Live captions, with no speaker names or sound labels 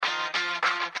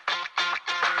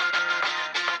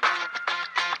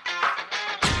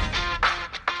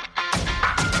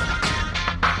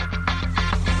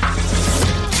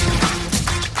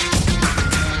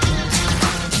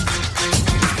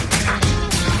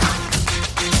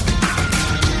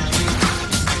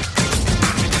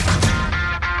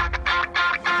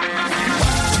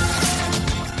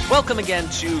Welcome again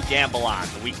to Gamble On,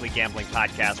 the weekly gambling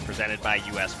podcast presented by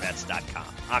USBets.com.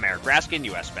 I'm Eric Raskin,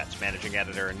 USBets Managing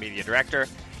Editor and Media Director,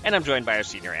 and I'm joined by our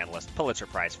senior analyst, Pulitzer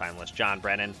Prize finalist John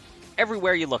Brennan.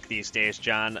 Everywhere you look these days,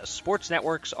 John, sports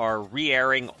networks are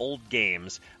re-airing old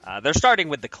games. They're starting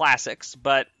with the classics,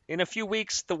 but in a few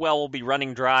weeks, the well will be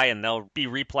running dry and they'll be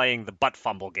replaying the butt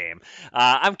fumble game.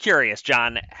 I'm curious,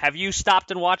 John, have you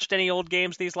stopped and watched any old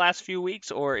games these last few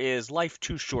weeks, or is life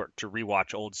too short to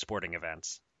rewatch old sporting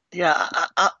events? Yeah,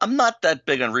 I'm not that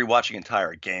big on rewatching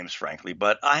entire games, frankly,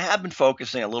 but I have been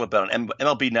focusing a little bit on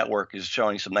MLB Network is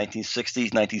showing some 1960s,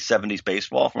 1970s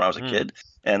baseball from when I was a kid,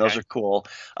 and those are cool.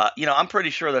 I'm pretty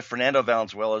sure that Fernando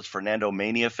Valenzuela's Fernando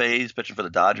Mania phase, pitching for the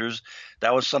Dodgers,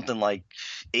 that was something like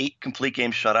 8 complete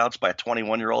game shutouts by a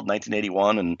 21-year-old in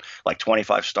 1981 and like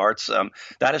 25 starts.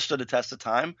 That has stood the test of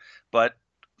time, but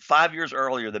 5 years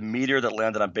earlier, the meteor that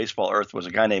landed on baseball Earth was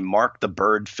a guy named Mark the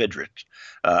Bird Fidrich,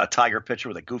 a Tiger pitcher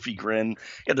with a goofy grin.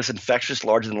 He had this infectious,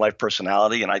 larger-than-life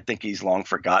personality, and I think he's long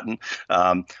forgotten.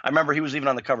 I remember he was even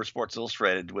on the cover of Sports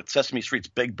Illustrated with Sesame Street's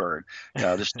Big Bird.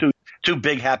 Just two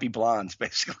big happy blondes,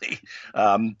 basically.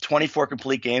 24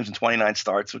 complete games and 29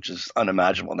 starts, which is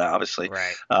unimaginable now, obviously.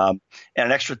 Right. And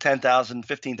an extra 10,000,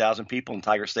 15,000 people in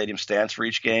Tiger Stadium stands for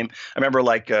each game. I remember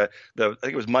I think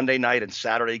it was Monday night and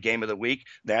Saturday game of the week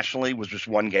nationally was just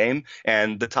one game,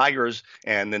 and the Tigers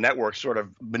and the network sort of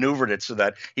maneuvered it so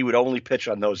that he would only pitch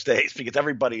on those days because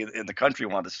everybody in the country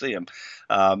wanted to see him.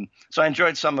 So I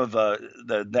enjoyed some of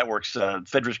the network's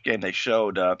Fidrich game they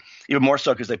showed, even more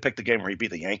so because they picked the game where he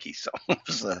beat the Yankees.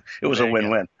 So it was a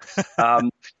win-win.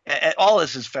 And all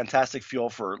this is fantastic fuel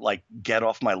for get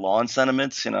off my lawn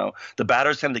sentiments. The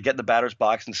batters tend to get in the batter's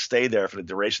box and stay there for the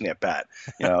duration of the at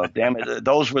bat. Damn it,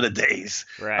 those were the days.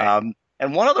 Right.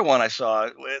 And one other one I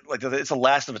saw, it's the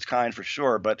last of its kind for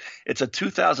sure, but it's a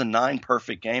 2009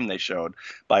 perfect game they showed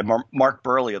by Mark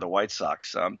Burley of the White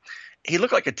Sox. He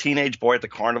looked like a teenage boy at the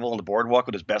carnival on the boardwalk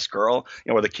with his best girl,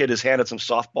 where the kid is handed some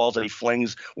softballs and he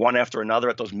flings one after another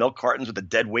at those milk cartons with the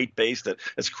dead weight base that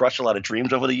has crushed a lot of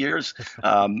dreams over the years.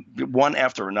 One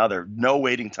after another, no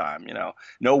waiting time,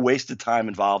 no wasted time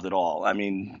involved at all. I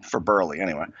mean, for Burley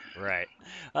anyway. Right.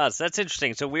 So that's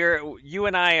interesting. So you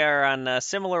and I are on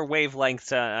similar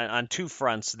wavelengths on two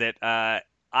fronts that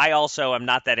I also am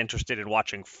not that interested in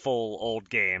watching full old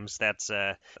games. That's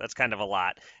kind of a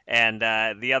lot. And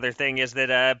the other thing is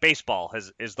that baseball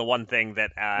is the one thing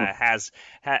that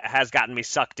has gotten me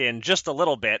sucked in just a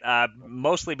little bit,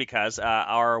 mostly because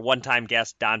our one-time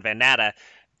guest, Don Van Natta,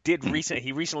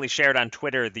 he recently shared on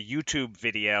Twitter the YouTube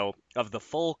video of the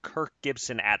full Kirk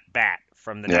Gibson at bat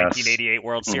from the 1988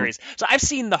 World Series. So I've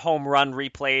seen the home run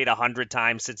replayed 100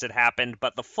 times since it happened,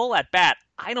 but the full at bat,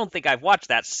 I don't think I've watched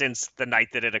that since the night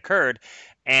that it occurred.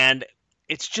 And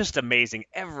it's just amazing,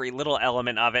 every little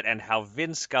element of it and how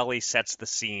Vin Scully sets the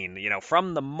scene.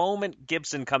 From the moment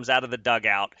Gibson comes out of the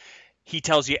dugout, he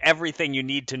tells you everything you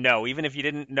need to know. Even if you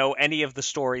didn't know any of the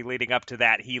story leading up to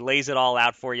that, he lays it all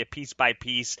out for you piece by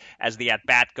piece as the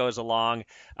at-bat goes along.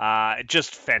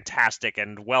 Just fantastic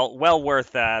and well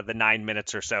worth the 9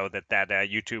 minutes or so that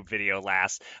YouTube video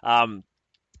lasts.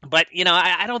 But,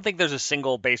 I don't think there's a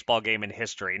single baseball game in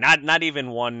history, not even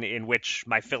one in which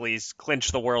my Phillies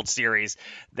clinch the World Series,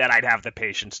 that I'd have the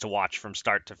patience to watch from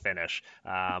start to finish.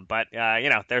 But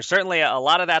there's certainly a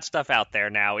lot of that stuff out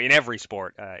there now in every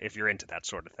sport if you're into that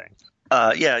sort of thing.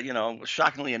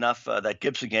 Shockingly enough, that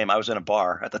Gibson game, I was in a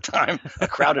bar at the time, a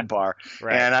crowded bar.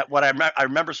 Right. And what I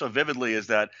remember so vividly is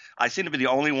that I seemed to be the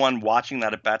only one watching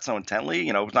that at bat so intently.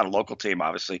 It was not a local team,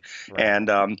 obviously. Right. And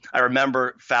I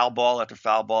remember foul ball after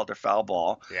foul ball after foul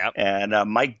ball. Yep. And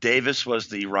Mike Davis was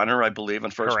the runner, I believe,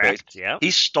 on first Correct. base. Yep.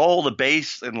 He stole the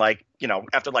base in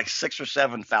after 6 or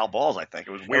 7 foul balls, I think.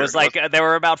 It was weird. It was there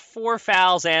were about 4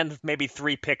 fouls and maybe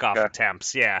 3 pickoff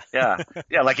attempts. Yeah. Yeah.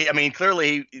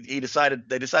 Clearly they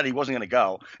decided he wasn't going to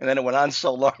go. And then it went on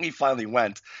so long, he finally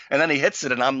went. And then he hits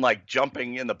it, and I'm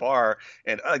jumping in the bar,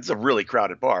 and it's a really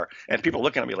crowded bar. And people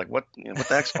looking at me like, what the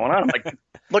heck's going on? I'm like,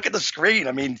 look at the screen.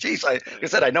 I mean, geez, like I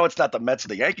said, I know it's not the Mets or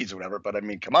the Yankees or whatever, but I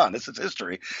mean, come on, this is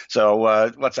history.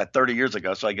 So what's that, 30 years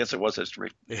ago? So I guess it was history.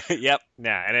 Yep.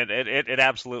 Yeah, and it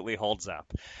absolutely holds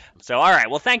up. So, all right.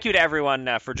 Well, thank you to everyone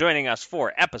for joining us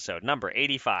for episode number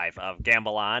 85 of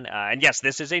Gamble On. And yes,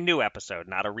 this is a new episode,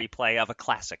 not a replay of a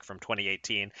classic from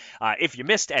 2018. If you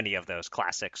missed any of those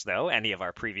classics, though, any of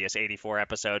our previous 84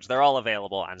 episodes, they're all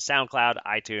available on SoundCloud,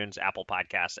 iTunes, Apple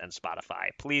Podcasts, and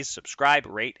Spotify. Please subscribe,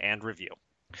 rate, and review.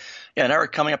 Yeah, and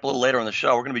Eric, coming up a little later in the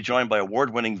show, we're going to be joined by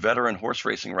award-winning veteran horse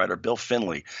racing writer Bill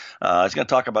Finley. He's going to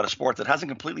talk about a sport that hasn't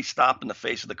completely stopped in the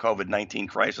face of the COVID-19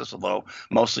 crisis, although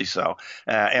mostly so,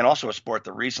 and also a sport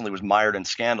that recently was mired in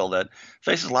scandal that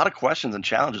faces a lot of questions and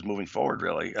challenges moving forward,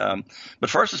 really. But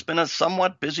first, it's been a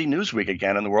somewhat busy news week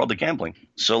again in the world of gambling.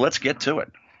 So let's get to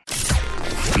it.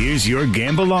 Here's your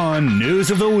Gamble On News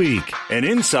of the Week, an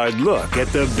inside look at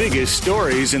the biggest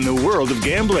stories in the world of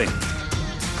gambling.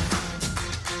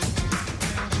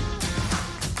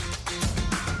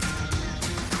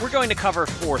 We're going to cover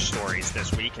 4 stories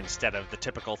this week instead of the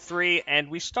typical 3, and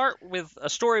we start with a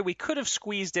story we could have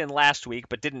squeezed in last week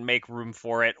but didn't make room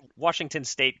for it. Washington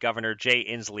State Governor Jay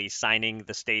Inslee signing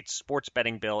the state's sports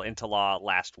betting bill into law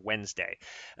last Wednesday.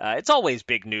 It's always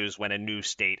big news when a new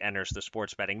state enters the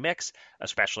sports betting mix,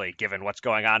 especially given what's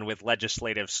going on with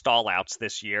legislative stallouts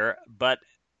this year, but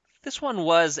this one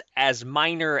was as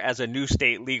minor as a new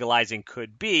state legalizing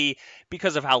could be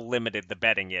because of how limited the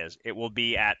betting is. It will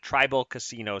be at tribal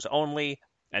casinos only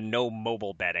and no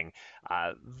mobile betting.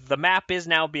 The map is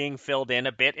now being filled in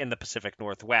a bit in the Pacific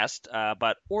Northwest,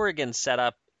 but Oregon's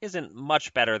setup isn't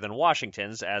much better than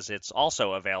Washington's, as it's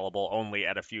also available only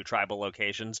at a few tribal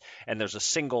locations, and there's a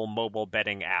single mobile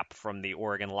betting app from the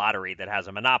Oregon Lottery that has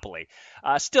a monopoly.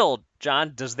 Still,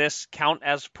 John, does this count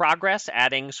as progress,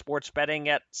 adding sports betting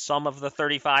at some of the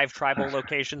 35 tribal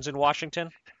locations in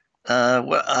Washington?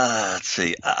 Let's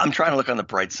see. I'm trying to look on the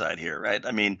bright side here, right?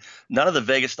 I mean, none of the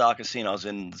Vegas style casinos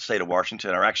in the state of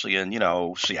Washington are actually in,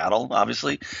 Seattle,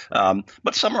 obviously.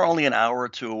 But some are only an hour or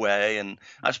two away, and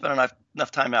I've spent enough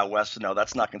time out west to know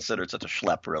that's not considered such a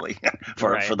schlep, really,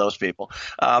 for Right. those people.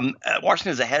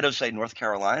 Washington is ahead of, say, North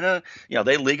Carolina.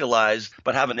 They legalized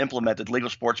but haven't implemented legal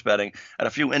sports betting at a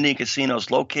few Indian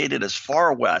casinos located as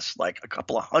far west, like a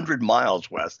couple of 100 miles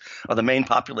west of the main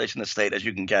population of the state as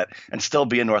you can get, and still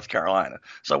be in North Carolina.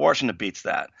 So Washington beats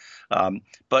that.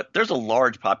 But there's a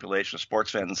large population of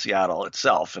sports fans in Seattle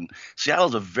itself, and Seattle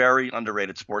is a very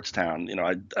underrated sports town.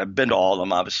 I've been to all of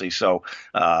them, obviously, so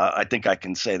I think I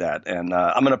can say that, and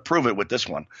I'm going to prove it with this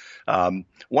one.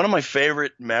 One of my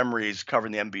favorite memories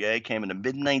covering the NBA came in the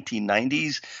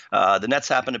mid-1990s. The Nets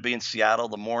happened to be in Seattle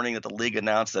the morning that the league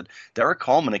announced that Derek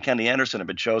Coleman and Kenny Anderson had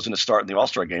been chosen to start in the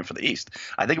All-Star game for the East.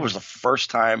 I think it was the first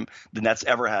time the Nets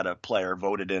ever had a player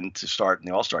voted in to start in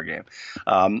the All-Star game.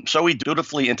 So we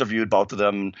dutifully interviewed both of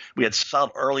them. We had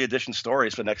solid early edition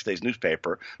stories for next day's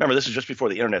newspaper. Remember, this is just before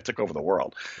the internet took over the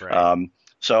world. Right.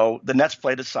 So the Nets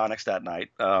played the Sonics that night.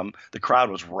 The crowd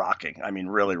was rocking. I mean,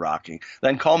 really rocking.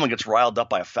 Then Coleman gets riled up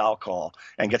by a foul call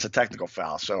and gets a technical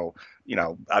foul. So,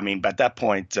 at that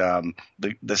point, the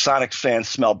Sonics fans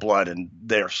smell blood and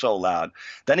they are so loud.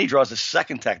 Then he draws a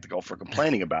second technical for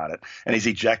complaining about it, and he's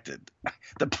ejected.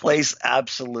 The place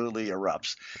absolutely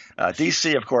erupts.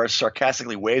 DC, of course,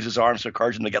 sarcastically waves his arms to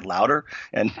encourage him to get louder,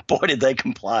 and boy, did they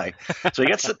comply. So he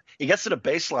gets to the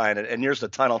baseline and nears the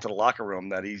tunnel to the locker room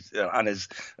that he's on his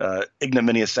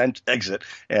ignominious exit,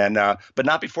 and but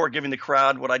not before giving the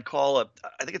crowd what I'd call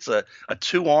I think it's a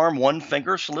 2-arm,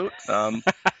 1-finger salute.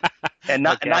 And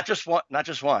Okay. not just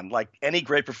one. Like any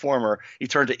great performer, he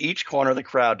turned to each corner of the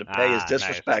crowd to pay his Nice.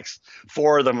 disrespects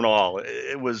for them and all.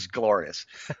 It was glorious.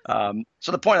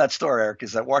 So the point of that story, Eric,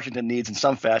 is that Washington needs, in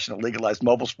some fashion, to legalize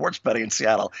mobile sports betting in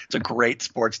Seattle. It's a great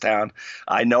sports town.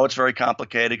 I know it's very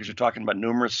complicated because you're talking about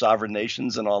numerous sovereign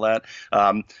nations and all that.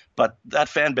 But that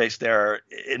fan base there,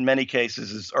 in many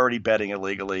cases, is already betting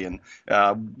illegally, and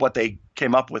what they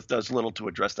came up with does little to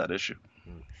address that issue.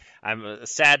 I'm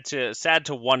sad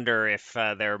to wonder if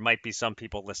there might be some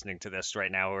people listening to this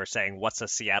right now who are saying, "What's a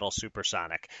Seattle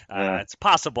Supersonic?" Yeah. It's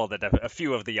possible that a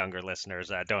few of the younger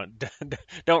listeners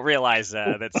don't realize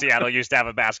that Seattle used to have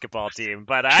a basketball team,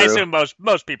 but I True. assume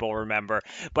most people remember.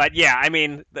 But yeah, I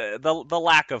mean the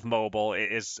lack of mobile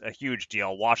is a huge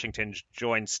deal. Washington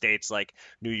joined states like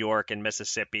New York and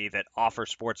Mississippi that offer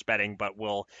sports betting, but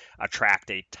will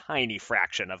attract a tiny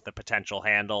fraction of the potential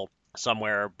handle,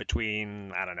 somewhere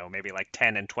between, I don't know, maybe like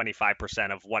 10 and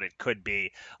 25% of what it could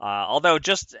be. Although,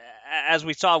 just as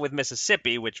we saw with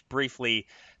Mississippi, which briefly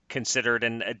considered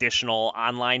an additional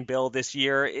online bill this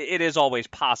year, it is always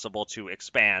possible to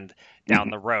expand down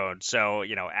the road. So,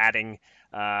 adding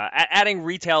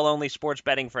retail only sports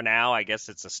betting for now, I guess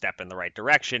it's a step in the right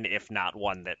direction, if not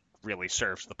one that really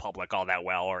serves the public all that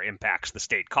well or impacts the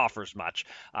state coffers much.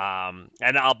 And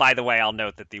by the way, I'll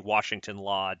note that the Washington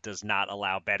law does not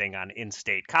allow betting on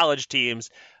in-state college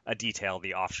teams, a detail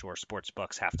the offshore sports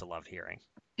books have to love hearing.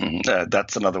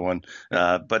 That's another one.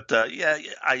 That's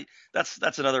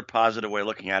another positive way of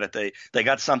looking at it. They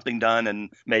got something done,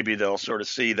 and maybe they'll sort of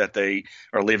see that they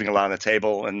are leaving a lot on the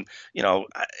table. And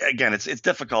again, it's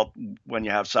difficult when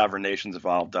you have sovereign nations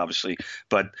involved, obviously,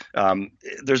 but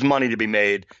there's money to be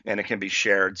made, and it can be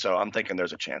shared. So I'm thinking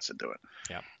there's a chance to do it.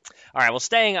 Yeah. All right. Well,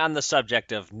 staying on the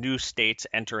subject of new states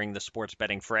entering the sports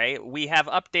betting fray, we have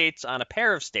updates on a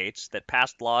pair of states that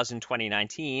passed laws in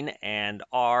 2019 and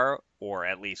are, or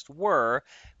at least were,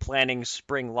 planning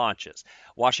spring launches.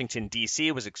 Washington,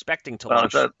 D.C. was expecting to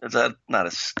launch. Is that not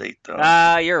a state,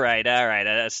 though? You're right. All right.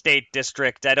 A state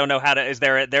district. I don't know how to. Is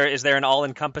there an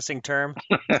all-encompassing term?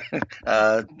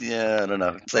 I don't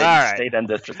know. State and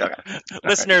district. Okay.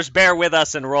 Listeners, bear with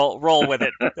us and roll with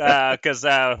it, because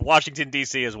Washington,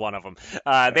 D.C. is one of them.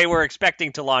 They were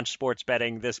expecting to launch sports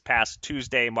betting this past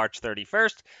Tuesday, March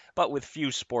 31st, but with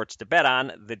few sports to bet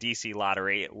on, the D.C.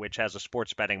 Lottery, which has a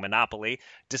sports betting monopoly,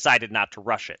 decided not to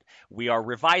rush it. We are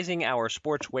revising our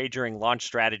sports wagering launch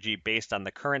strategy based on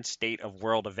the current state of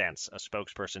world events, a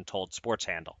spokesperson told Sports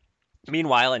Handle.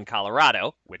 Meanwhile, in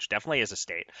Colorado, which definitely is a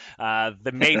state,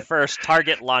 the May 1st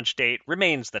target launch date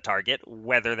remains the target,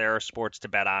 whether there are sports to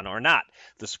bet on or not.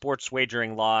 The sports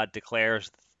wagering law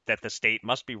declares that the state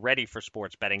must be ready for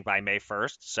sports betting by May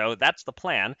 1st, so that's the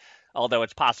plan, although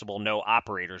it's possible no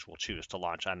operators will choose to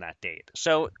launch on that date.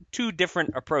 So, two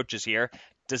different approaches here.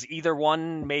 Does either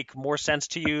one make more sense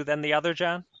to you than the other,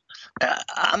 John?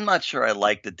 I'm not sure I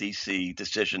like the DC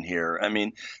decision here. I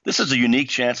mean, this is a unique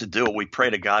chance to do it. We pray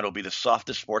to God it'll be the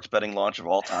softest sports betting launch of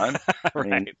all time.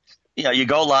 Right. I mean, you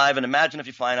go live, and imagine if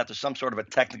you find out there's some sort of a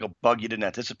technical bug you didn't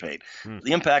anticipate.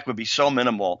 The impact would be so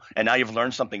minimal, and now you've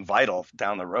learned something vital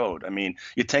down the road. I mean,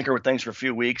 you tinker with things for a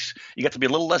few weeks. You get to be a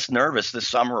little less nervous this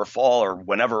summer or fall or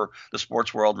whenever the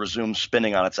sports world resumes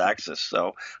spinning on its axis.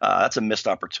 So that's a missed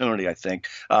opportunity, I think.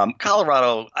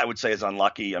 Colorado, I would say, is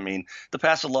unlucky. I mean, to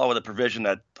pass a law with a provision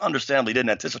that understandably didn't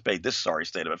anticipate this sorry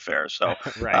state of affairs. So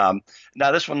right.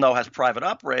 Now this one, though, has private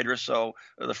operators, so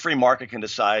the free market can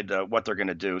decide what they're going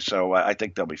to do. So I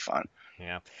think they'll be fine.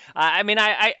 Yeah. I mean,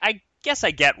 I guess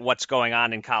I get what's going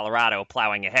on in Colorado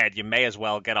plowing ahead. You may as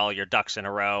well get all your ducks in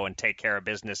a row and take care of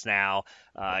business now,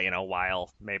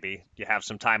 while maybe you have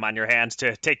some time on your hands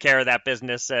to take care of that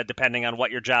business, depending on what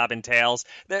your job entails.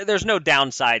 There's no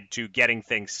downside to getting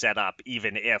things set up,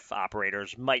 even if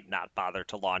operators might not bother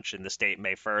to launch in the state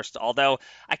May 1st, although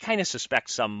I kind of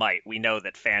suspect some might. We know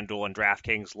that FanDuel and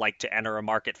DraftKings like to enter a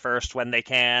market first when they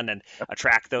can and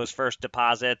attract those first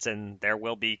deposits, and there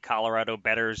will be Colorado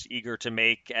bettors eager to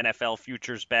make NFL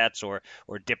futures bets or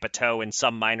dip a toe in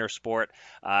some minor sport.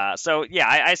 I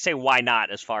say why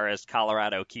not as far as Colorado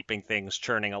keeping things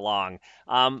churning along.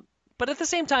 But at the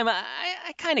same time,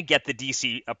 I kind of get the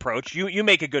DC approach. You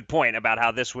make a good point about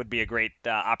how this would be a great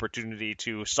opportunity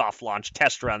to soft launch,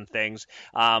 test run things.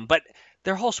 But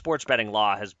their whole sports betting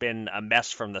law has been a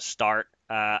mess from the start.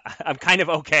 I'm kind of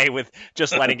okay with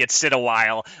just letting it sit a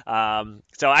while.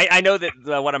 So I know that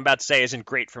what I'm about to say isn't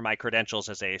great for my credentials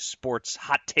as a sports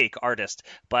hot take artist,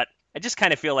 but I just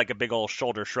kind of feel like a big old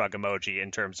shoulder shrug emoji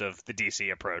in terms of the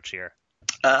DC approach here.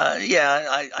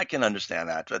 I can understand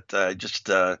that, but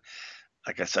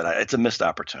like I said, it's a missed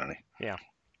opportunity. Yeah.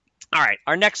 All right,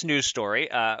 our next news story.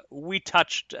 We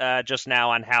touched just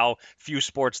now on how few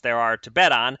sports there are to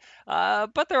bet on,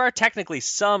 but there are technically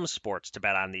some sports to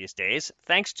bet on these days,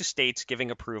 thanks to states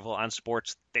giving approval on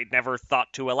sports they'd never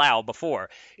thought to allow before.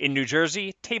 In New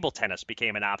Jersey, table tennis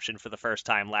became an option for the first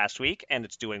time last week, and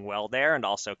it's doing well there and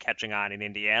also catching on in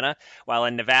Indiana, while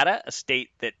in Nevada, a state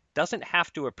that doesn't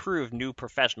have to approve new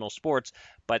professional sports,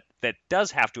 but that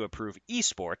does have to approve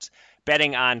esports,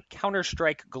 betting on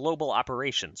Counter-Strike Global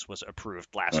Operations was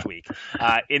approved last week.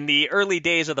 In the early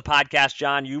days of the podcast,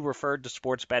 John, you referred to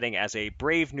sports betting as a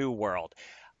brave new world.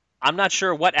 I'm not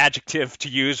sure what adjective to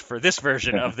use for this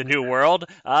version of the new world,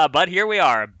 but here we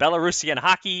are, Belarusian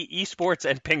hockey, esports,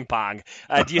 and ping pong.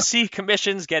 Do you see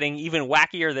commissions getting even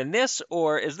wackier than this,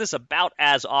 or is this about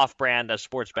as off-brand as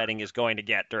sports betting is going to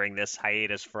get during this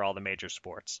hiatus for all the major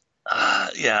sports?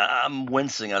 I'm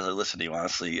wincing as I listen to you,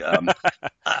 honestly.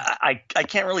 I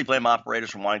can't really blame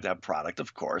operators for wanting to have product,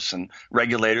 of course, and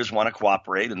regulators want to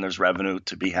cooperate, and there's revenue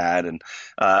to be had. And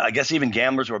I guess even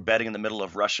gamblers who are betting in the middle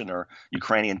of Russian or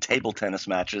Ukrainian table tennis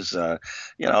matches,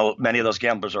 many of those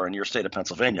gamblers are in your state of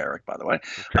Pennsylvania, Eric, by the way.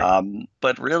 Okay.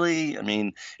 But really, I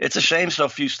mean, it's a shame so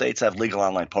few states have legal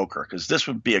online poker, because this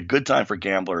would be a good time for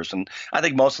gamblers. And I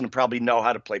think most of them probably know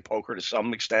how to play poker to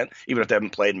some extent, even if they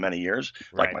haven't played in many years,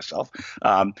 right. Like myself.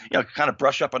 Kind of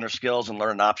brush up on their skills and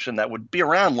learn an option that would be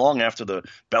around long after the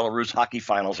Belarus hockey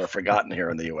finals are forgotten here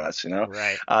in the U.S.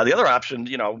 Right. The other option,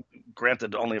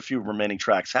 granted, only a few remaining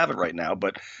tracks have it right now,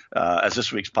 but as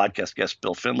this week's podcast guest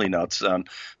Bill Finley notes.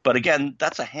 But again,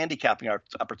 that's a handicapping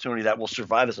opportunity that will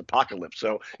survive this apocalypse.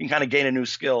 So you can kind of gain a new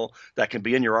skill that can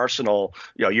be in your arsenal,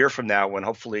 a year from now when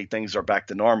hopefully things are back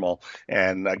to normal.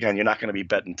 And again, you're not going to be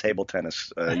betting table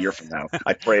tennis a year from now.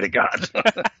 I pray to God.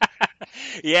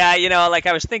 Yeah, like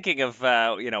I was thinking of,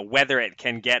 whether it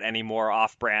can get any more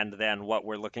off-brand than what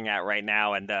we're looking at right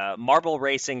now. And marble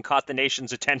racing caught the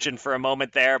nation's attention for a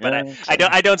moment there, but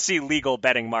I don't see legal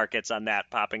betting markets on that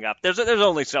popping up. There's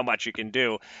only so much you can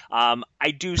do.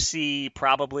 I do see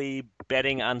probably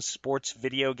betting on sports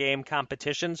video game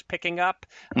competitions picking up,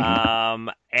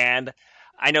 and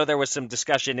I know there was some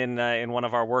discussion in one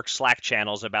of our work Slack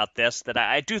channels about this, that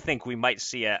I do think we might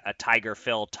see a Tiger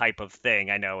Phil type of thing.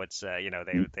 I know it's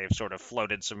they've sort of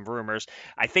floated some rumors.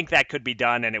 I think that could be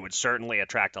done, and it would certainly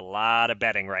attract a lot of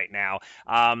betting right now.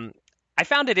 I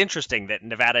found it interesting that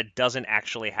Nevada doesn't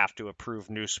actually have to approve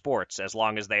new sports as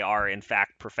long as they are, in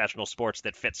fact, professional sports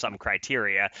that fit some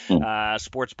criteria.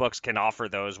 Sports books can offer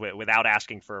those without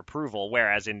asking for approval,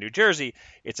 whereas in New Jersey,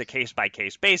 it's a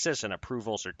case-by-case basis, and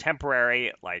approvals are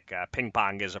temporary. Like ping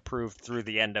pong is approved through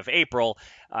the end of April.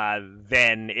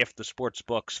 Then if the sports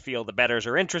books feel the bettors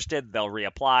are interested, they'll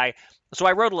reapply. So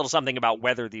I wrote a little something about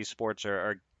whether these sports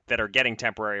that are getting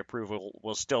temporary approval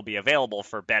will still be available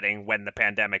for betting when the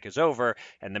pandemic is over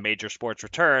and the major sports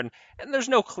return. And there's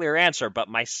no clear answer, but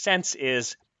my sense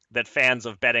is that fans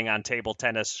of betting on table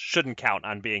tennis shouldn't count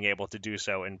on being able to do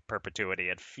so in perpetuity.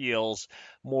 It feels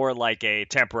more like a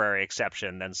temporary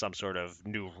exception than some sort of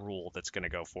new rule that's going to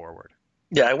go forward.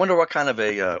 Yeah, I wonder what kind of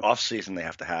a off season they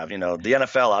have to have. The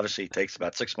NFL obviously takes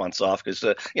about 6 months off because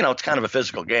it's kind of a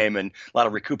physical game and a lot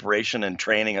of recuperation and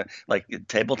training. Like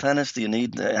table tennis, do you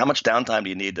need how much downtime do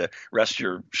you need to rest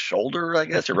your shoulder? I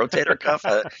guess your rotator cuff.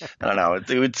 I don't know.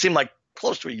 It would seem like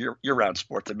close to a year-round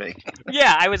sport to me.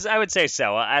 Yeah, I would say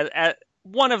so.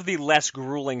 One of the less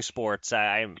grueling sports.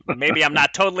 Maybe I'm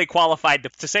not totally qualified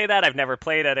to say that. I've never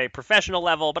played at a professional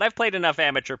level, but I've played enough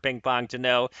amateur ping pong to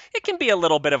know it can be a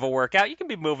little bit of a workout. You can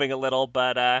be moving a little,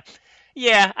 but I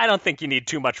don't think you need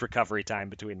too much recovery time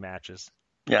between matches.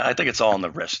 Yeah, I think it's all in the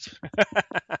wrist.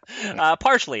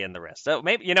 Partially in the wrist. So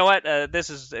maybe, you know what? This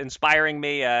is inspiring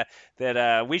me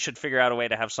that we should figure out a way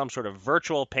to have some sort of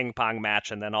virtual ping pong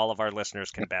match, and then all of our listeners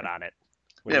can bet on it.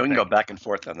 We can go back and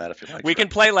forth on that if you like. We can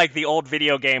play like the old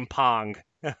video game Pong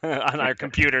on our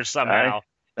computers somehow.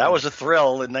 That was a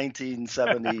thrill in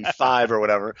 1975 or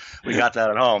whatever. We got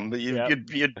that at home.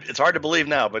 It's hard to believe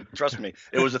now, but trust me,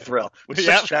 it was a thrill. With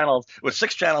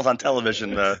six channels on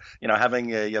television,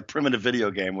 having a primitive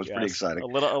video game was pretty exciting. A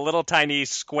little tiny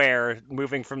square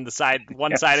moving from the side,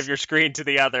 one side of your screen to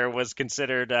the other was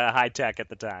considered high tech at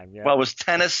the time. Yeah. Well, it was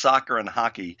tennis, soccer, and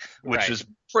hockey, which is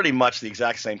pretty much the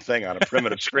exact same thing on a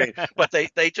primitive screen. But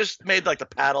they just made like the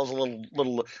paddles a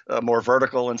little more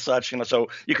vertical and such, so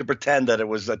you could pretend that it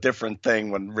was a different thing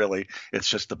when really it's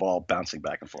just the ball bouncing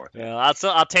back and forth. Yeah,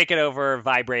 I'll take it over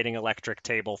vibrating electric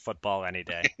table football any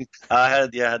day. I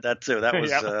had that too. That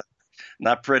was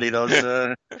not pretty. Those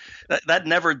that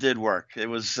never did work. It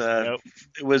was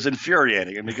it was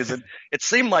infuriating because it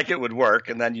seemed like it would work,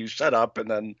 and then you set up, and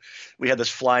then we had this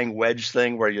flying wedge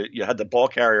thing where you had the ball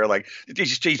carrier like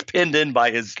he's pinned in by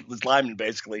his lineman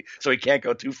basically, so he can't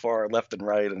go too far left and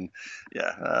right, and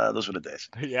those were the days.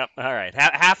 Yep. All right.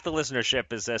 Half the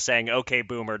listenership is saying "Okay,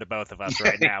 Boomer" to both of us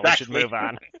right now. Exactly. We should move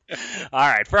on. All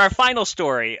right. For our final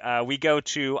story, we go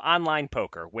to online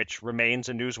poker, which remains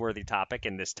a newsworthy topic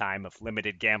in this time of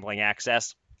limited gambling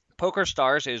access.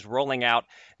 PokerStars is rolling out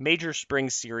major spring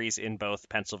series in both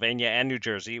Pennsylvania and New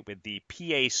Jersey, with the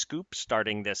PA Scoop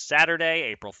starting this Saturday,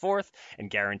 April 4th, and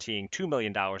guaranteeing $2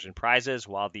 million in prizes,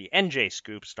 while the NJ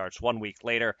Scoop starts 1 week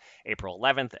later, April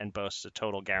 11th, and boasts a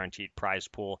total guaranteed prize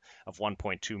pool of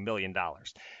 $1.2 million.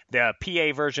 The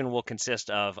PA version will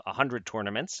consist of 100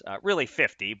 tournaments, really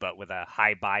 50, but with a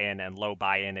high buy-in and low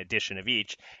buy-in edition of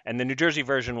each, and the New Jersey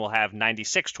version will have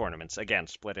 96 tournaments, again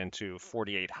split into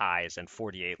 48 highs and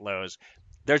 48 lows.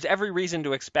 There's every reason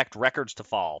to expect records to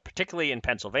fall, particularly in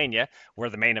Pennsylvania, where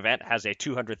the main event has a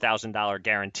 $200,000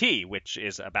 guarantee, which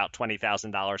is about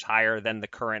 $20,000 higher than the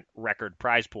current record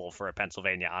prize pool for a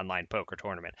Pennsylvania online poker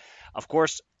tournament. Of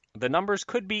course, the numbers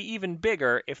could be even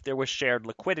bigger if there was shared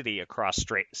liquidity across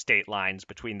state lines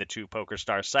between the two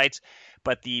PokerStars sites,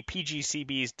 but the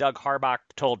PGCB's Doug Harbach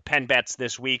told Penn Bets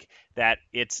this week that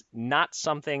it's not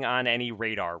something on any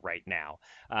radar right now.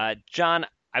 John,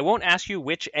 I won't ask you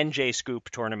which NJ Scoop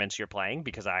tournaments you're playing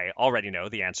because I already know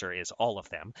the answer is all of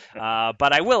them.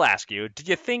 But I will ask you, do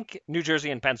you think New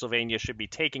Jersey and Pennsylvania should be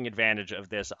taking advantage of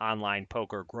this online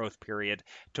poker growth period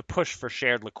to push for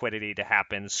shared liquidity to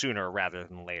happen sooner rather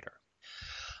than later?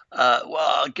 Well,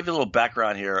 I'll give you a little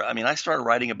background here. I mean, I started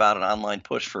writing about an online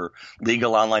push for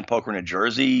legal online poker in New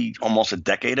Jersey almost a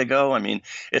decade ago. I mean,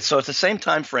 it's the same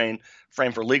frame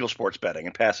for legal sports betting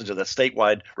and passage of the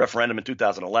statewide referendum in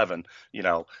 2011.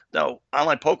 Now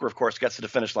online poker, of course, gets to the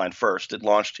finish line first. It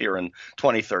launched here in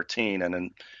 2013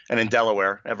 and in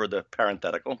Delaware, ever the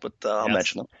parenthetical, but I'll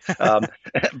mention them.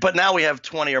 But now we have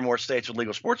 20 or more states with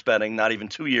legal sports betting, not even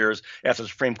 2 years after the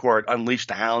Supreme Court unleashed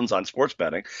the hounds on sports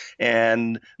betting.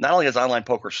 And not only has online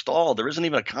poker stalled, there isn't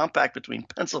even a compact between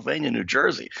Pennsylvania and New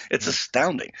Jersey. It's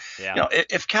astounding. Yeah.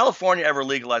 If California ever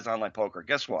legalized online poker,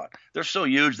 guess what? They're so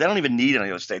huge, they don't even need any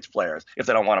of those states' players if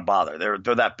they don't want to bother.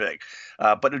 They're that big.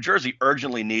 But New Jersey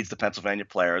urgently needs the Pennsylvania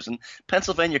players, and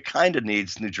Pennsylvania kind of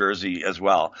needs New Jersey as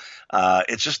well.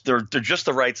 It's just they're just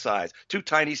the right size. Two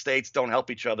tiny states don't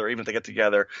help each other, even if they get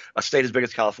together. A state as big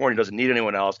as California doesn't need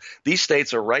anyone else. These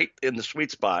states are right in the sweet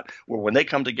spot where when they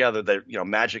come together,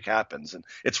 magic happens, and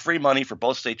it's free money for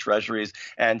both state treasuries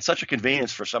and such a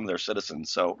convenience for some of their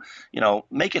citizens. So,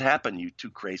 make it happen, you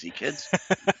two crazy kids.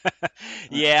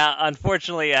 Yeah,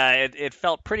 unfortunately, it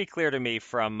felt pretty clear to me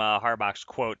from Harbach's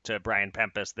quote to Brian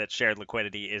Pempis that shared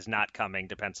liquidity is not coming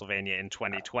to Pennsylvania in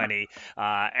 2020.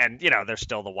 And, there's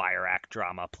still the Wire Act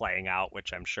drama playing out,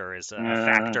 which I'm sure is a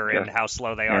factor in how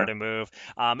slow they are to move.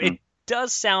 It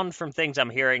does sound from things I'm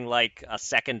hearing like a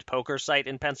second poker site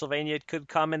in Pennsylvania could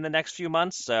come in the next few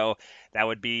months. So that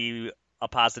would be a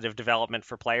positive development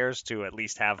for players to at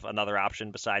least have another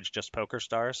option besides just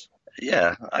PokerStars.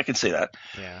 Yeah, I can see that.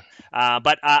 Yeah.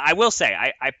 But I will say,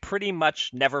 I pretty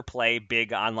much never play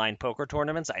big online poker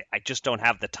tournaments. I just don't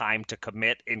have the time to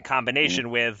commit in combination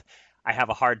with I have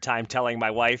a hard time telling my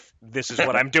wife, this is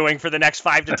what I'm doing for the next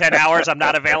 5 to 10 hours. I'm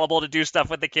not available to do stuff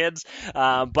with the kids.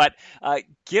 But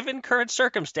given current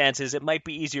circumstances, it might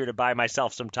be easier to buy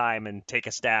myself some time and take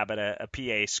a stab at a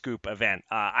PA Scoop event.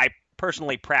 I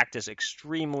personally practice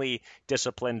extremely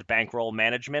disciplined bankroll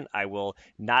management. I will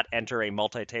not enter a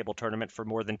multi-table tournament for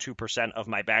more than 2% of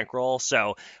my bankroll.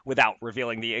 So without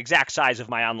revealing the exact size of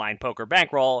my online poker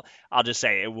bankroll, I'll just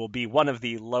say it will be one of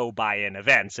the low buy-in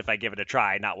events if I give it a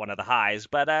try, not one of the highs.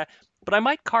 But I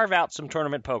might carve out some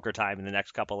tournament poker time in the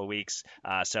next couple of weeks.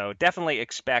 So definitely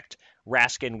expect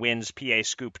Raskin Wins PA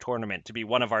Scoop Tournament to be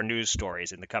one of our news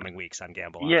stories in the coming weeks on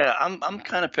Gamble On. Yeah, I'm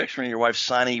kind of picturing your wife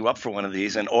signing you up for one of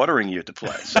these and ordering you to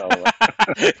play. So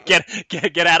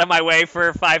get out of my way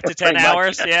for 5 to 10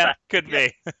 hours. Yeah, could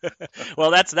be.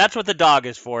 Well, that's what the dog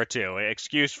is for too. An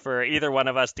excuse for either one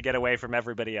of us to get away from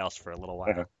everybody else for a little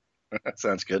while. That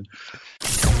sounds good.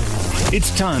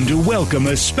 It's time to welcome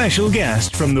a special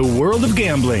guest from the world of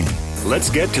gambling.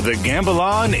 Let's get to the Gamble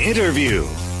On interview.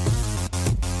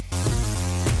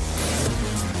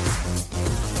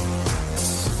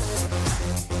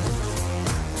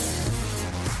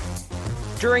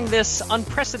 During this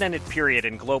unprecedented period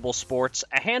in global sports,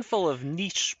 a handful of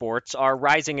niche sports are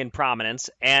rising in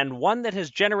prominence, and one that has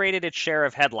generated its share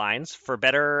of headlines, for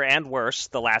better and worse,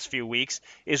 the last few weeks,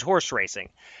 is horse racing.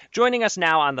 Joining us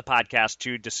now on the podcast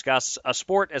to discuss a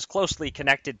sport as closely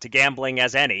connected to gambling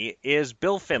as any is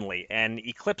Bill Finley, an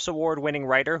Eclipse Award-winning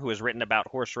writer who has written about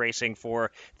horse racing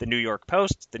for the New York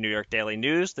Post, the New York Daily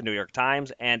News, the New York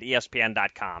Times, and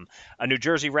ESPN.com. A New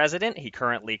Jersey resident, he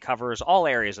currently covers all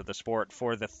areas of the sport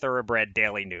for the Thoroughbred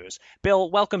Daily News. Bill,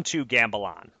 welcome to Gamble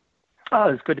On. Oh,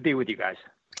 it's good to be with you guys.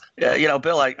 Yeah,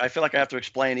 Bill, I feel like I have to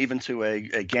explain even to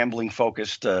a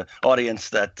gambling-focused audience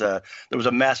that there was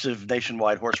a massive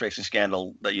nationwide horse racing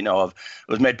scandal that you know of.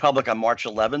 It was made public on March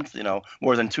 11th.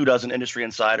 More than 24 industry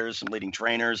insiders, some leading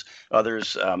trainers,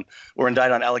 others were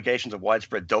indicted on allegations of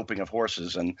widespread doping of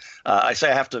horses. And I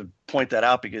say I have to point that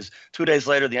out because 2 days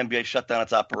later, the NBA shut down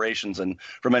its operations. And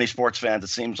for many sports fans, it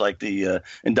seems like the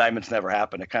indictments never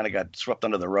happened. It kind of got swept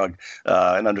under the rug,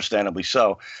 and understandably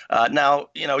so. Now,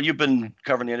 you've been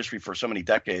covering the industry for so many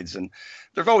decades, and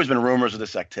there have always been rumors of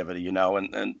this activity,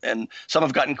 and some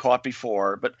have gotten caught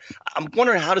before. But I'm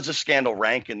wondering, how does this scandal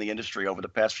rank in the industry over the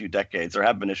past few decades? There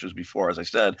have been issues before, as I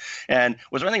said. And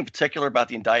was there anything in particular about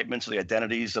the indictments or the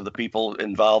identities of the people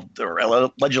involved or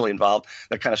allegedly involved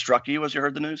that kind of struck you as you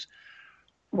heard the news?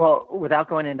 Well, without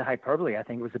going into hyperbole, I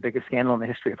think it was the biggest scandal in the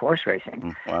history of horse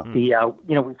racing. Wow.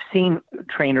 We've seen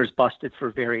trainers busted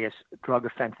for various drug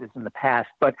offenses in the past,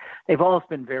 but they've always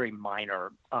been very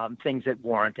minor, things that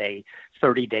warrant a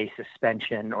 30-day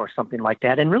suspension or something like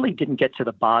that, and really didn't get to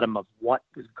the bottom of what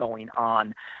was going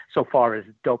on so far as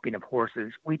doping of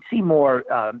horses. We'd see more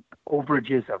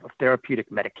overages of therapeutic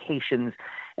medications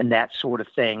and that sort of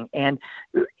thing. And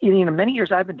many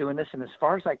years I've been doing this, and as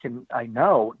far as I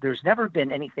know, there's never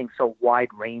been anything so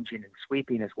wide-ranging and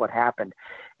sweeping as what happened.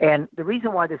 And the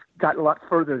reason why this got a lot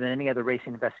further than any other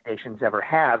racing investigations ever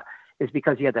have is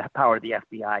because you had the power of the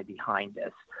FBI behind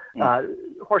this.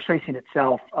 Horse racing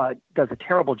itself does a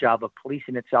terrible job of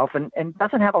policing itself and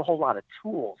doesn't have a whole lot of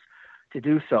tools to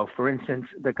do so. For instance,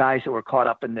 the guys that were caught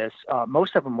up in this,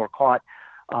 most of them were caught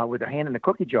with their hand in the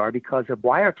cookie jar because of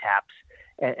wiretaps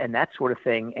and that sort of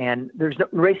thing. And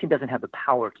racing doesn't have the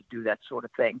power to do that sort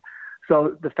of thing.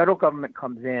 So the federal government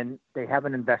comes in, they have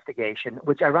an investigation,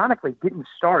 which ironically didn't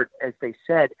start, as they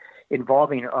said,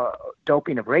 involving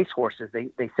doping of racehorses.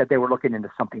 They said they were looking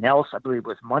into something else. I believe it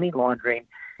was money laundering.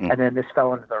 And then this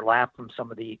fell into their lap from some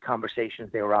of the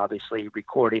conversations they were obviously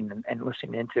recording and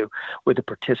listening into with the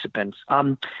participants.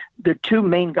 The two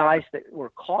main guys that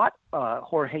were caught,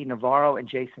 Jorge Navarro and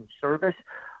Jason Service,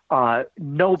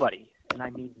 nobody, and I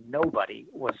mean nobody,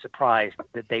 was surprised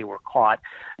that they were caught.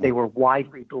 They were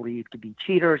widely believed to be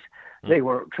cheaters. They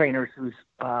were trainers whose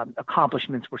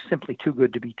accomplishments were simply too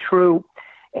good to be true.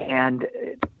 And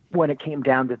when it came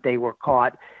down that they were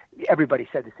caught, everybody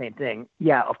said the same thing.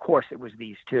 Yeah, of course it was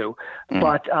these two.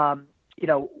 But,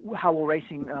 how will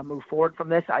racing move forward from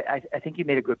this? I think you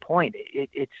made a good point.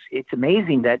 It's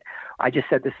amazing that I just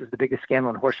said this is the biggest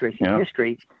scandal in horse racing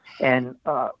history. And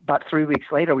about 3 weeks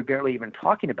later, we're barely even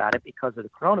talking about it because of the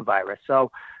coronavirus.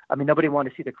 So, nobody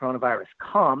wanted to see the coronavirus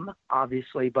come,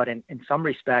 obviously, but in some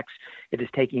respects, it is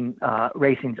taking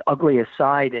racing's ugliest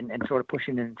side and sort of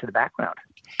pushing it into the background.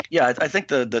 Yeah, I think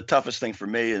the toughest thing for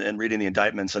me in reading the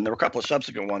indictments, and there were a couple of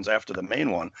subsequent ones after the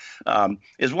main one,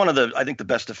 is one of the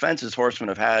best defenses horsemen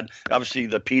have had. Obviously,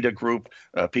 the PETA group,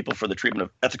 People for the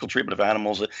Ethical Treatment of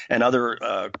Animals, and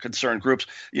other concerned groups,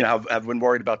 have been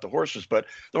worried about the horses. But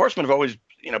the horsemen have always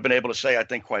been able to say, I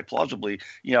think quite plausibly,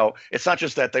 it's not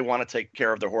just that they want to take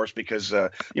care of their horse because,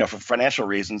 for financial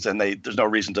reasons, and there's no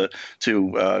reason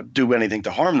to do anything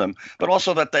to harm them, but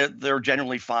also that they're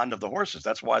genuinely fond of the horses.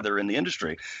 That's why they're in the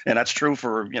industry. And that's true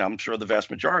for, I'm sure, the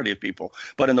vast majority of people.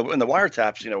 But in the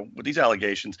wiretaps, with these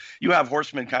allegations, you have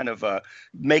horsemen kind of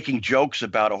making jokes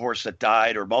about a horse that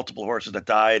died or multiple horses that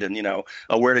died, and,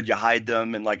 where did you hide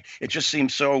them? And it just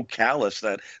seems so callous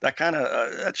that kind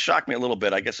of that shocked me a little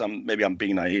bit. I guess I'm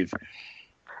being naive.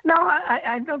 No,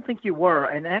 I don't think you were,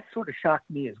 and that sort of shocked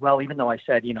me as well, even though I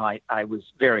said, I was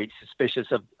very suspicious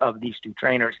of these two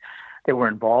trainers that were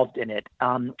involved in it.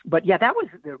 But yeah, that was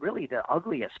really the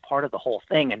ugliest part of the whole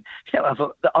thing, and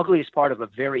the ugliest part of a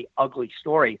very ugly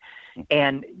story.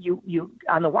 And you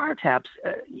on the wiretaps,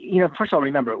 first of all,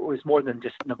 remember, it was more than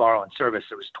just Navarro and Service.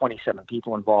 There was 27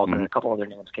 people involved, and a couple other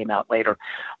names came out later.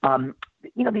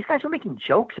 These guys were making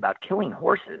jokes about killing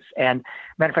horses. And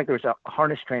matter of fact, there was a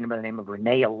harness trainer by the name of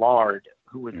Rene Allard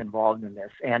who was involved in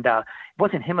this. And it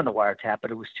wasn't him on the wiretap,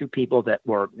 but it was two people that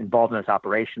were involved in this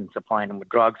operation, supplying them with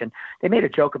drugs. And they made a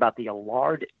joke about the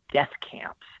Allard death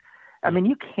camps.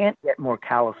 You can't get more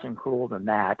callous and cruel than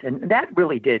that. And that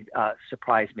really did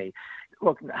surprise me.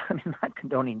 Look, I'm not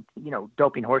condoning,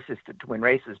 doping horses to win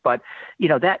races, but,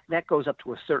 that goes up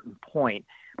to a certain point.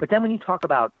 But then when you talk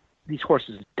about these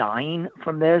horses dying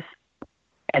from this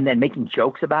and then making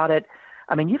jokes about it,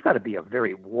 you've got to be a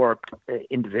very warped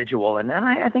individual. And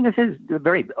I think this is a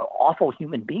very awful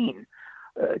human being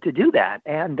to do that.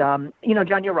 And,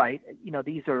 John, you're right.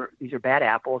 These are bad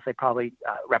apples. They probably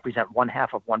represent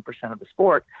 0.5% of the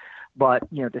sport. But,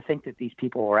 to think that these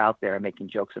people are out there making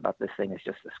jokes about this thing is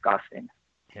just disgusting.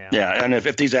 Yeah, and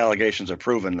if these allegations are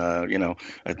proven,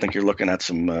 I think you're looking at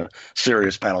some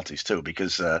serious penalties too,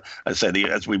 because I said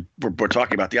as we're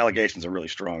talking about, the allegations are really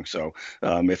strong. So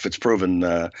if it's proven,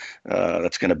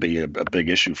 that's going to be a big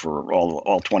issue for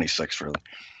all 26, really.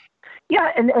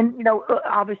 Yeah, and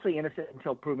obviously innocent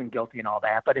until proven guilty and all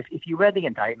that. But if you read the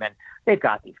indictment, they've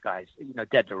got these guys,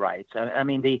 dead to rights.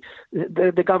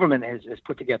 The government has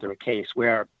put together a case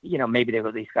where, maybe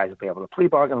these guys will be able to plea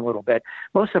bargain a little bit.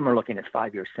 Most of them are looking at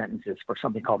 5-year sentences for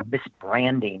something called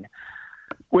misbranding,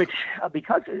 which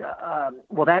because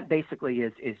that basically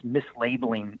is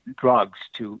mislabeling drugs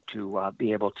to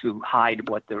be able to hide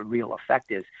what the real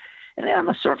effect is. And on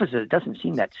the surface, it doesn't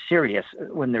seem that serious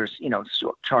when there's,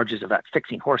 charges about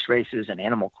fixing horse races and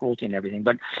animal cruelty and everything.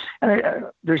 But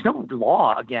there's no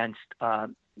law against,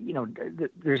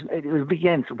 it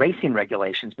begins racing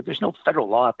regulations, but there's no federal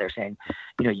law out there saying,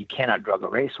 you cannot drug a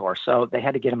racehorse. So they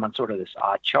had to get him on sort of this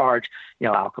odd charge,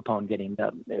 Al Capone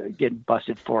getting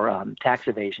busted for tax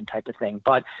evasion type of thing.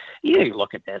 But you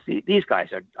look at this; these guys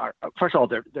are first of all,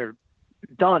 they're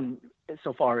done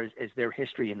so far as their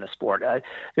history in the sport.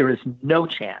 There is no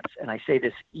chance, and I say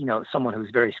this, someone who's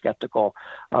very skeptical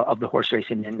of the horse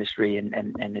racing industry and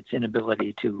its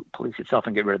inability to police itself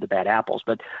and get rid of the bad apples,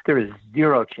 but there is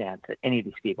zero chance that any of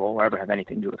these people will ever have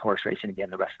anything to do with horse racing again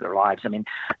the rest of their lives. I mean,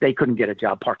 they couldn't get a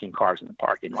job parking cars in the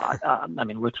parking lot.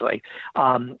 Literally.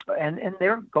 And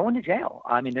they're going to jail.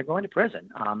 I mean, they're going to prison.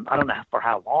 I don't know for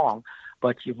how long.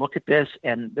 But you look at this,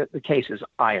 and the case is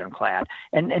ironclad.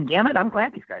 And damn it, I'm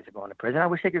glad these guys are going to prison. I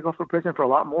wish they could go for prison for a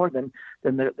lot more than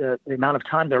the amount of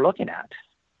time they're looking at.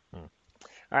 All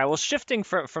right. Well, shifting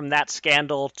from that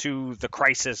scandal to the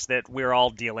crisis that we're all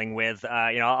dealing with,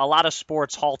 a lot of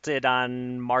sports halted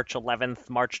on March 11th,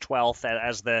 March 12th,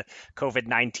 as the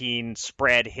COVID-19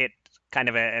 spread hit kind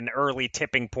of an early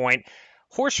tipping point.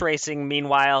 Horse racing,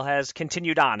 meanwhile, has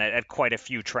continued on at quite a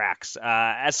few tracks.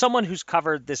 As someone who's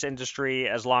covered this industry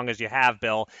as long as you have,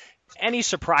 Bill, any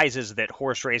surprises that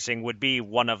horse racing would be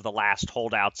one of the last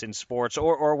holdouts in sports,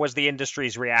 or was the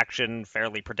industry's reaction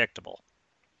fairly predictable?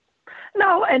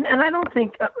 No, and I don't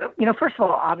think, first of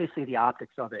all, obviously the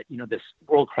optics of it, this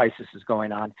world crisis is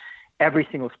going on. Every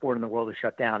single sport in the world is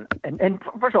shut down. And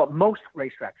first of all, most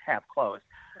racetracks have closed.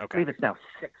 Okay. I believe it's now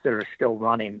 6 that are still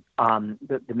running.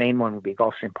 The main one would be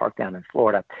Gulfstream Park down in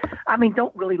Florida. I mean,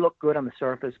 don't really look good on the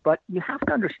surface, but you have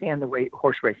to understand the way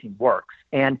horse racing works.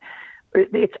 And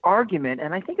its argument,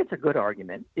 and I think it's a good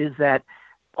argument, is that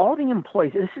all the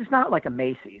employees, this is not like a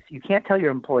Macy's. You can't tell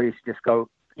your employees to just go,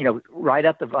 write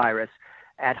up the virus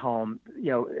at home,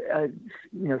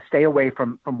 stay away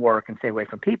from work and stay away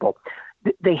from people.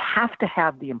 They have to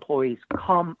have the employees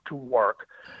come to work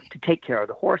to take care of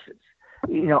the horses.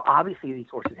 Obviously these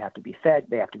horses have to be fed,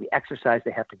 they have to be exercised,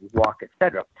 they have to be walked,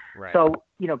 etc. Right. So,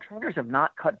 trainers have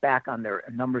not cut back on their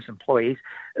numbers of employees.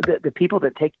 The people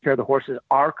that take care of the horses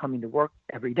are coming to work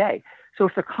every day. So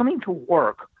if they're coming to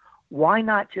work, why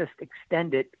not just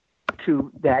extend it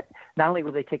to that? Not only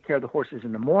will they take care of the horses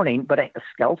in the morning, but a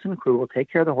skeleton crew will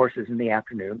take care of the horses in the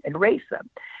afternoon and race them.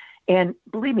 And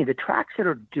believe me, the tracks that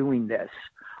are doing this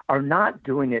are not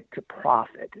doing it to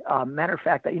profit. Matter of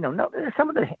fact, some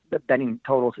of the betting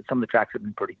totals at some of the tracks have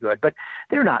been pretty good, but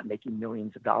they're not making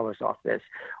millions of dollars off this.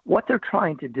 What they're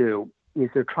trying to do is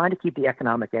they're trying to keep the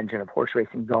economic engine of horse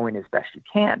racing going as best you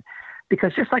can.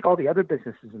 Because just like all the other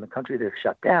businesses in the country that have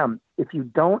shut down, if you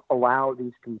don't allow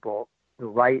these people the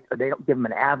right, or they don't give them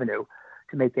an avenue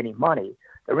to make any money,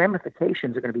 the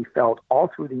ramifications are going to be felt all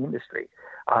through the industry.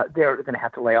 They're going to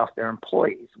have to lay off their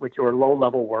employees, which are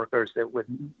low-level workers that with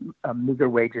meager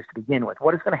wages to begin with.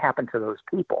 What is going to happen to those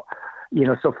people,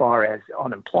 so far as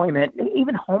unemployment,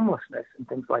 even homelessness and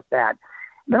things like that?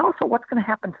 And then also what's going to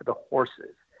happen to the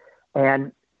horses?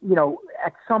 And,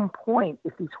 at some point,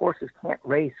 if these horses can't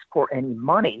race for any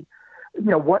money,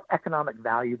 what economic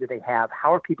value do they have?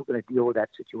 How are people going to deal with that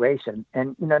situation?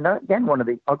 And, again, one of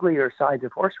the uglier sides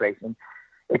of horse racing,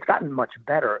 it's gotten much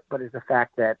better, but is the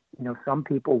fact that, some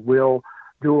people will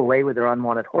do away with their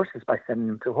unwanted horses by sending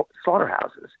them to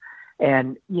slaughterhouses.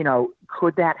 And,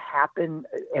 could that happen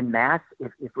en masse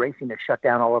if racing is shut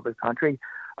down all over the country?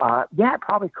 Yeah, it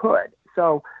probably could.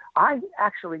 So I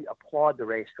actually applaud the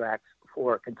racetracks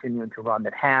for continuing to run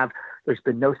that have. There's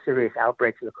been no serious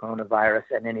outbreaks of the coronavirus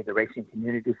in any of the racing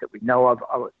communities that we know of.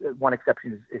 One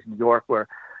exception is New York, where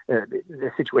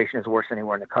the situation is worse than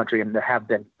anywhere in the country, and there have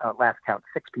been, last count,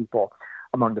 6 people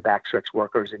among the backstretch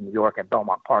workers in New York at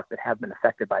Belmont Park that have been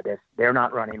affected by this. They're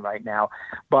not running right now.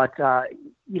 But, I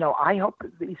hope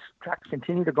that these tracks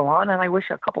continue to go on, and I wish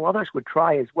a couple others would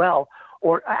try as well.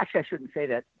 Or actually, I shouldn't say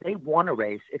that. They want to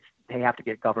race. They have to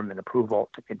get government approval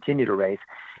to continue to race.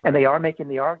 And they are making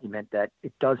the argument that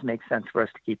it does make sense for us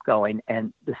to keep going,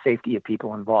 and the safety of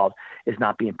people involved is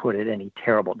not being put at any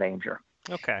terrible danger.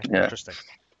 Okay, yeah. Interesting.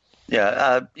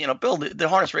 Yeah, Bill, the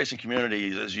harness racing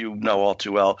community, as you know all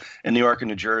too well, in New York and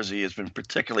New Jersey has been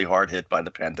particularly hard hit by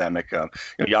the pandemic.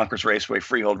 Yonkers Raceway,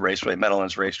 Freehold Raceway,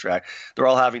 Meadowlands Racetrack, they're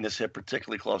all having this hit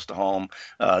particularly close to home.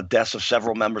 Deaths of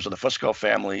several members of the Fusco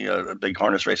family, a big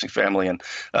harness racing family, and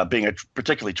being a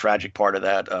particularly tragic part of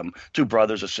that, 2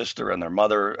 brothers, a sister, and their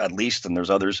mother at least, and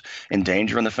there's others in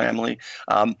danger in the family.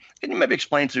 Can you maybe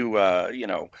explain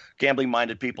to,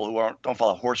 gambling-minded people who don't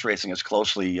follow horse racing as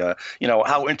closely,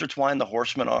 how intertwined the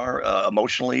horsemen are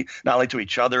emotionally, not only to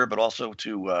each other, but also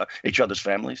to each other's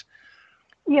families?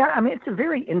 Yeah, I mean, it's a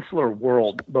very insular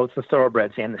world, both the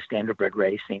thoroughbreds and the standardbred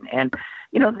racing. And,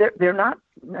 they're not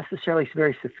necessarily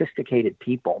very sophisticated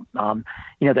people.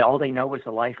 All they know is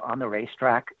the life on the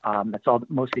racetrack. That's all.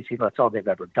 Most of these people, that's all they've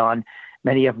ever done.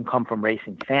 Many of them come from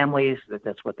racing families.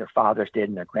 That's what their fathers did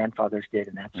and their grandfathers did,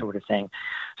 and that sort of thing.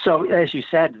 So, as you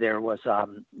said, there was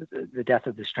the death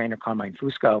of this trainer, Carmine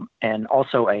Fusco, and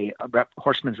also a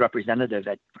horseman's representative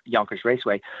at Yonkers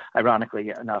Raceway, ironically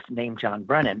enough, named John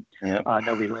Brennan,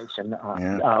 no relation,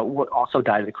 also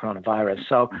died of the coronavirus.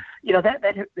 So,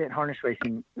 that hit harness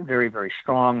racing very, very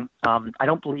strong. I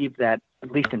don't believe that, at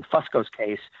least in Fusco's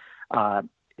case,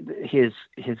 his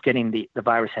getting the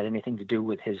virus had anything to do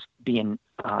with his being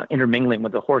intermingling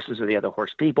with the horses or the other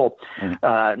horse people.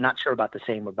 Not sure about the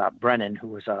same about Brennan, who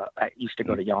was used to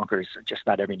go to Yonkers just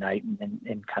about every night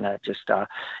and kind of just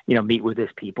meet with his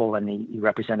people, and he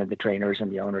represented the trainers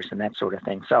and the owners and that sort of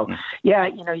thing. So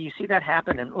you see that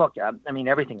happen, and look,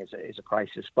 everything is a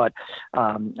crisis, but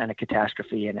and a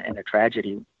catastrophe and a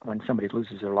tragedy when somebody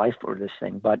loses their life for this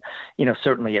thing. But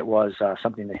certainly it was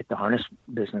something that hit the harness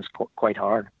business quite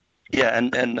hard. Yeah,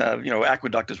 and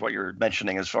Aqueduct is what you're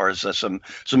mentioning as far as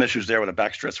some issues there with a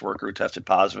backstretch worker who tested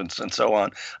positive and so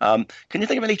on. Can you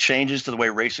think of any changes to the way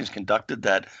racing is conducted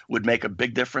that would make a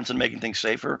big difference in making things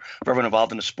safer for everyone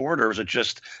involved in the sport, or is it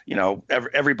just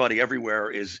everybody everywhere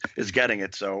is getting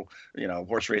it? So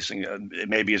horse racing it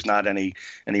maybe is not any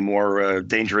more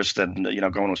dangerous than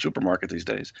going to a supermarket these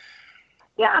days.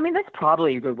 Yeah, that's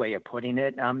probably a good way of putting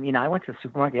it. I went to the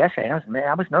supermarket yesterday.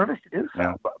 I was nervous to do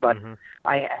so, but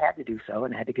I had to do so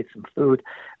and I had to get some food.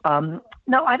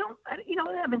 No, I don't.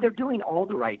 They're doing all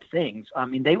the right things.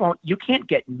 You can't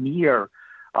get near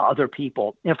other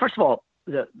people. First of all,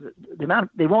 the amount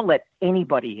they won't let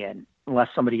anybody in unless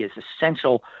somebody is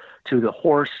essential to the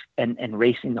horse and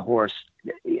racing the horse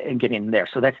and getting in there.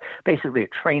 So that's basically a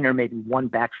trainer, maybe one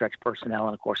backstretch personnel,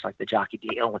 and of course, like the jockey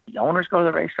deal with the owners go to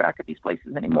the racetrack at these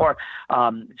places anymore.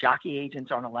 Jockey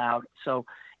agents aren't allowed. So,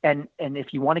 and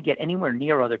if you want to get anywhere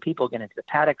near other people, get into the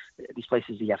paddocks, these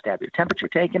places you have to have your temperature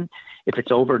taken. If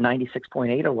it's over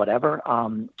 96.8 or whatever,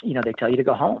 they tell you to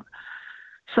go home.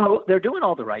 So they're doing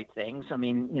all the right things.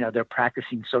 They're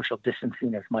practicing social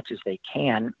distancing as much as they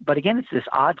can. But again, it's this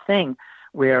odd thing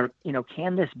where,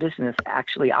 can this business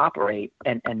actually operate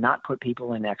and not put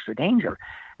people in extra danger?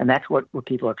 And that's what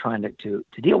people are trying to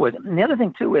deal with. And the other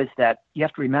thing, too, is that you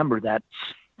have to remember that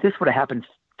this would have happened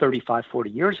 35, 40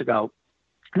 years ago.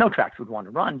 No tracks would want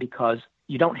to run because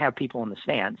you don't have people in the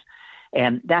stands.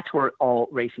 And that's where all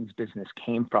racing's business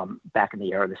came from back in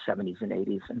the era of the 70s and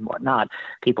 80s and whatnot.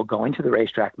 People going to the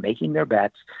racetrack, making their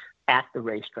bets at the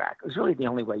racetrack. It was really the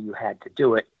only way you had to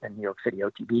do it. And New York City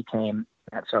OTB came.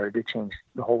 That started to change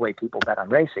the whole way people bet on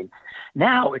racing.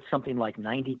 Now it's something like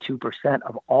 92%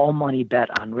 of all money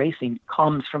bet on racing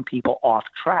comes from people off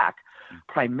track,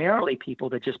 primarily people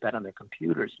that just bet on their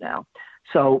computers now.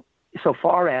 So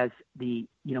far as the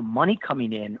money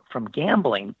coming in from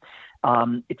gambling,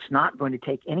 it's not going to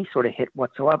take any sort of hit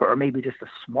whatsoever, or maybe just a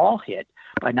small hit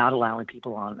by not allowing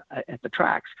people on at the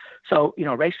tracks. So,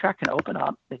 a racetrack can open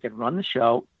up, they can run the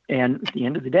show, and at the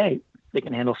end of the day, they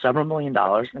can handle several $1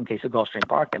 million. In case of Gulfstream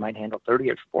Park, they might handle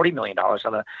 $30 or $40 million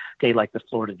on a day like the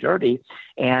Florida Derby.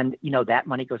 And, that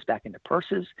money goes back into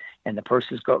purses, and the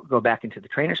purses go back into the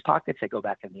trainers' pockets. They go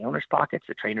back in the owners' pockets.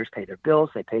 The trainers pay their bills.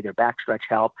 They pay their backstretch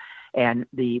help. And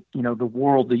the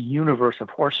universe of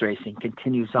horse racing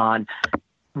continues on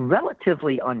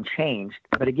relatively unchanged.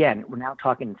 But again, we're now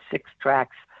talking 6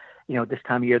 tracks. This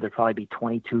time of year, there'll probably be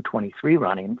 22, 23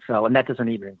 running. So, and that doesn't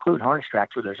even include harness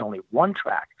tracks where there's only one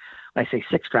track. When I say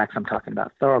 6 tracks, I'm talking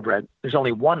about thoroughbred. There's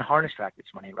only one harness track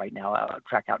that's running right now, a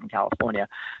track out in California.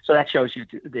 So that shows you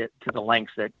to the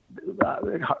lengths that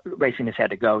racing has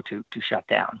had to go to shut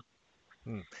down.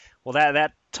 Well,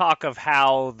 that talk of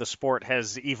how the sport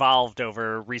has evolved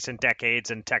over recent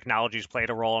decades and technology's played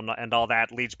a role and all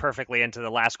that leads perfectly into the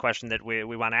last question that we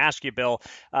want to ask you, Bill.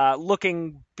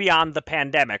 Looking beyond the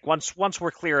pandemic, once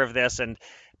we're clear of this and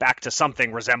back to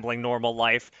something resembling normal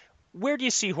life, where do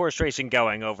you see horse racing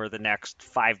going over the next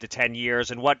 5 to 10 years,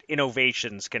 and what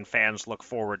innovations can fans look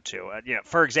forward to?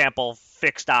 For example,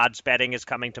 fixed odds betting is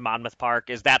coming to Monmouth Park.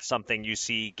 Is that something you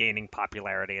see gaining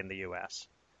popularity in the U.S.?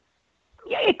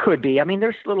 Yeah, it could be.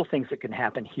 There's little things that can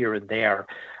happen here and there,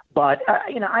 but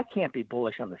I can't be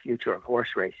bullish on the future of horse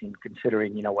racing,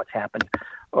 considering what's happened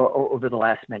over the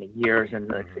last many years, and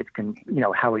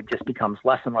how it just becomes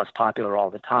less and less popular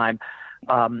all the time.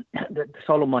 The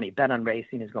total money bet on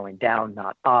racing is going down,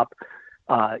 not up.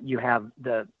 You have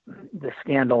the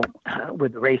scandal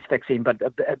with the race fixing, but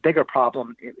a bigger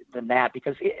problem than that,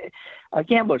 because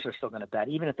gamblers are still going to bet,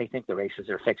 even if they think the races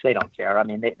are fixed. They don't care. I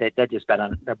mean, they just bet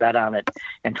on it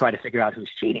and try to figure out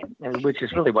who's cheating, which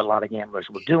is really what a lot of gamblers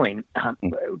were doing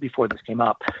before this came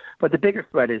up. But the bigger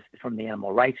threat is from the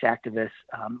animal rights activists.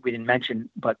 We didn't mention,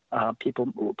 but people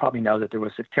will probably know that there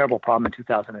was a terrible problem in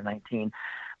 2019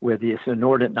 with this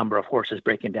inordinate number of horses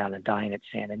breaking down and dying at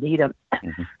Santa Anita.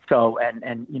 Mm-hmm. So, and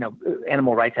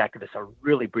animal rights activists are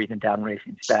really breathing down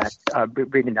racing's back,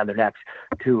 breathing down their necks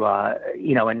to,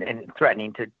 and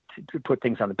threatening to put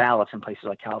things on the ballots in places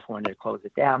like California to close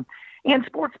it down. And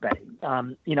sports betting.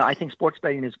 I think sports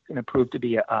betting is going to prove to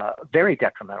be very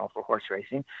detrimental for horse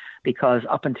racing, because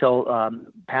up until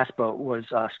PASPA was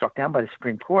struck down by the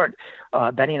Supreme Court,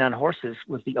 betting on horses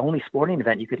was the only sporting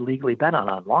event you could legally bet on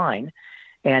online.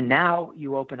 And now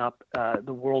you open up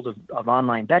the world of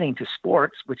online betting to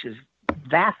sports, which is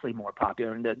vastly more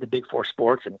popular in the big four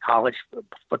sports, and college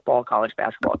football, college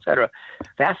basketball, et cetera,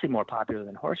 vastly more popular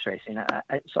than horse racing.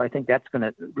 So I think that's going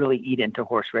to really eat into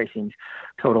horse racing's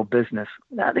total business.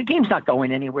 Now, the game's not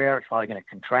going anywhere. It's probably going to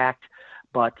contract.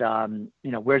 But,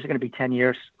 where's it going to be 10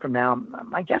 years from now?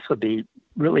 My guess would be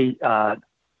really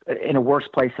in a worse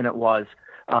place than it was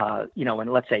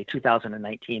in, let's say,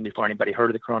 2019, before anybody heard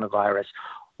of the coronavirus,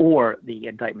 or the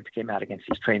indictments came out against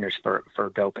these trainers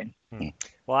for doping.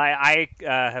 Well, I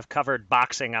have covered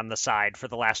boxing on the side for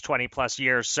the last 20 plus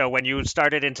years. So when you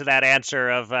started into that answer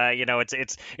of,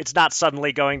 it's not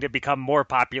suddenly going to become more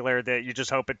popular, that you just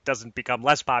hope it doesn't become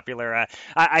less popular.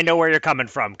 I know where you're coming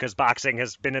from, because boxing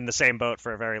has been in the same boat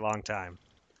for a very long time.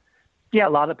 Yeah, a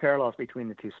lot of parallels between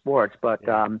the two sports, but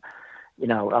and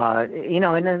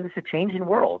then it's a changing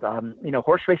world.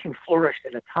 Horse racing flourished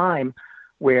at a time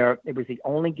where it was the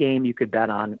only game you could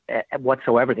bet on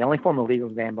whatsoever, the only form of legal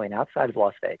gambling outside of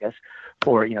Las Vegas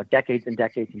for, decades and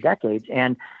decades and decades.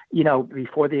 And,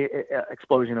 before the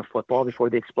explosion of football, before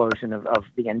the explosion of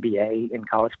the NBA and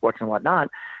college sports and whatnot,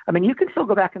 I mean, you can still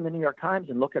go back in the New York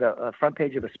Times and look at a front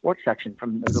page of a sports section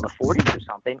from the 40s or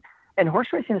something, and horse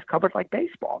racing is covered like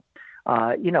baseball.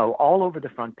 All over the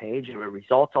front page, there were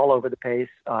results all over the place,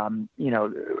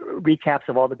 recaps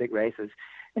of all the big races.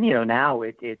 And, now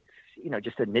it's,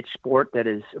 just a niche sport that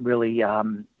is really,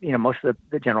 most of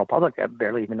the general public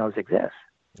barely even knows exists.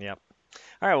 Yep.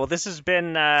 All right. Well, this has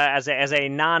been, as a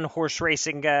non-horse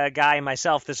racing guy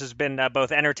myself, this has been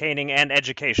both entertaining and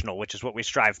educational, which is what we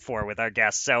strive for with our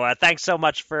guests. So thanks so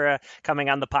much for coming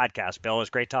on the podcast, Bill. It was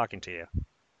great talking to you.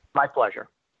 My pleasure.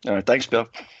 All right. Thanks, Bill.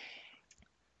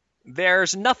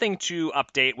 There's nothing to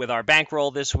update with our bankroll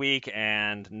this week,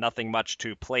 and nothing much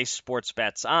to place sports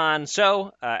bets on.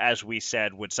 So, as we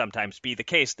said would sometimes be the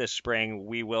case this spring,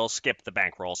 we will skip the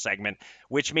bankroll segment,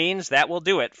 which means that will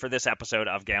do it for this episode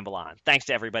of Gamble On. Thanks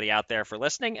to everybody out there for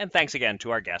listening, and thanks again to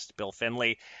our guest, Bill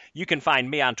Finley. You can find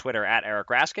me on Twitter at Eric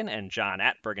Raskin and John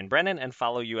at Bergen Brennan, and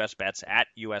follow US Bets at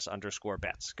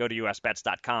US_bets. Go to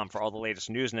usbets.com for all the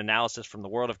latest news and analysis from the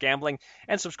world of gambling,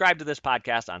 and subscribe to this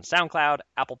podcast on SoundCloud,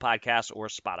 Apple Podcasts, or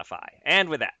Spotify. And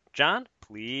with that, John,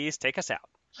 please take us out.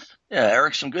 Yeah,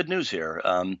 Eric, some good news here.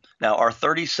 Now, our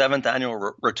 37th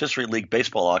annual Rotisserie League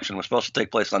baseball auction was supposed to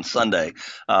take place on Sunday.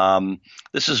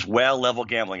 This is whale-level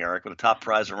gambling, Eric, with a top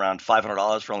prize around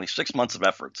 $500 for only 6 months of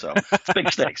effort. So it's big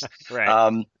stakes.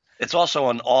 Right. It's also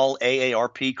an all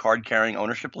AARP card-carrying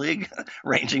ownership league,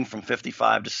 ranging from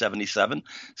 55 to 77.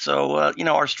 So,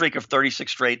 our streak of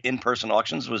 36 straight in-person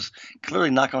auctions was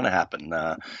clearly not going to happen,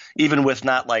 even with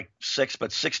not like 6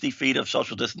 but 60 feet of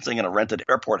social distancing in a rented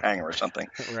airport hangar or something.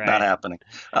 Right. Not happening.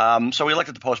 So we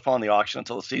elected to postpone the auction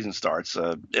until the season starts,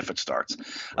 if it starts.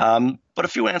 But a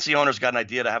few ANSI owners got an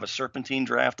idea to have a serpentine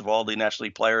draft of all the National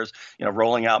League players,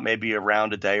 rolling out maybe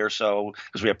around a day or so,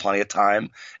 because we have plenty of time.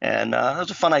 And that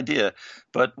was a fun idea.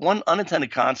 But one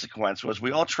unintended consequence was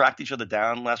we all tracked each other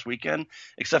down last weekend,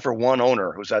 except for one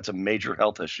owner who's had some major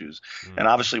health issues. And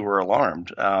obviously we're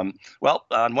alarmed. On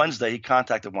Wednesday, he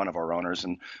contacted one of our owners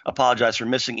and apologized for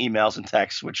missing emails and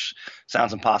texts, which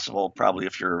sounds impossible probably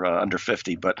if you're under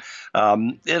 50. But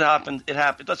it happened.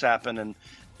 It does happen. And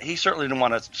he certainly didn't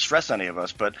want to stress any of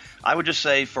us, but I would just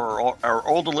say for our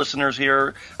older listeners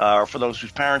here, for those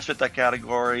whose parents fit that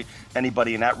category,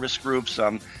 anybody in at-risk groups,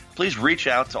 please reach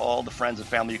out to all the friends and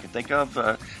family you can think of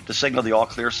to signal the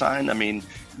all-clear sign. I mean,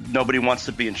 nobody wants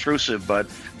to be intrusive, but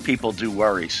people do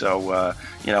worry. So,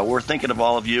 we're thinking of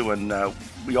all of you, and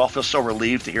we all feel so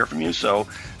relieved to hear from you. So,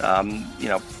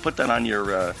 put that on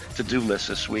your to-do list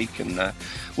this week. And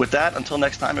with that, until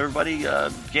next time, everybody,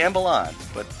 gamble on,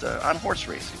 but on horse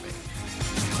racing, maybe.